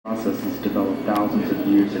thousands of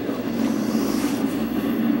years ago.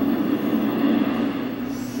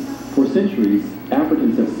 For centuries,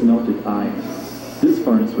 Africans have smelted iron. This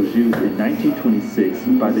furnace was used in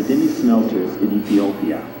 1926 by the Demi smelters in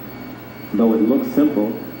Ethiopia. Though it looks simple,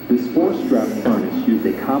 this four-strap furnace used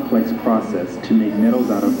a complex process to make metals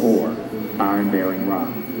out of ore, iron-bearing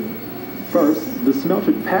rock. First, the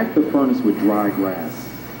smelter packed the furnace with dry grass.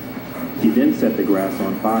 He then set the grass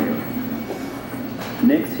on fire.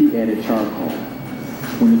 Next, he added charcoal.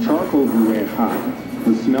 When the charcoal grew red hot,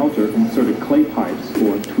 the smelter inserted clay pipes,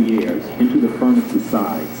 or tuyères, into the furnace's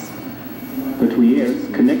sides. The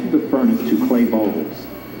tuyères connected the furnace to clay bowls.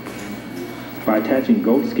 By attaching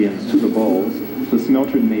goat skins to the bowls, the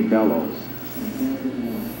smelter made bellows.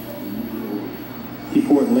 He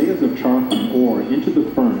poured layers of charcoal and ore into the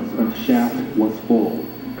furnace until the shaft was full.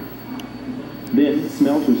 Then,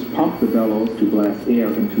 smelters pumped the bellows to blast air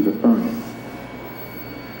into the furnace.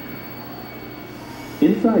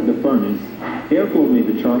 Inside the furnace, airflow made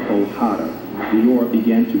the charcoal hotter. The ore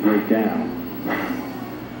began to break down.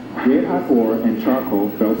 Red-hot ore and charcoal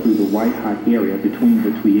fell through the white-hot area between the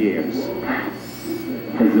tuyères.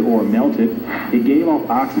 As the ore melted, it gave off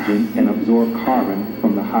oxygen and absorbed carbon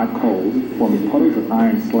from the hot coals, forming puddles of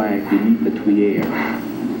iron slag beneath the tuyère.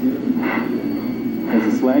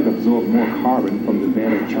 As the slag absorbed more carbon from the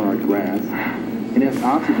bed of charred grass, and as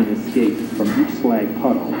oxygen escaped from each slag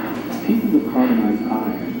puddle, pieces of carbonized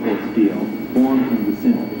iron, or steel, formed in the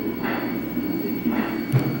center.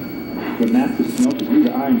 The master smelter knew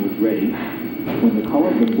the iron was ready when the color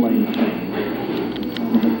of the flame changed,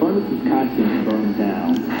 when the furnace's contents burned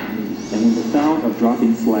down, and when the sound of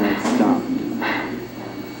dropping slag stopped.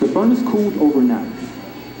 The furnace cooled overnight.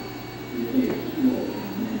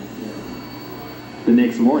 The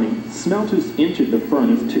next morning, smelters entered the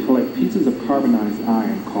furnace to collect pieces of carbonized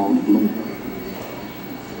iron called bloom.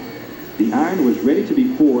 The iron was ready to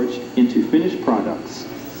be forged into finished products.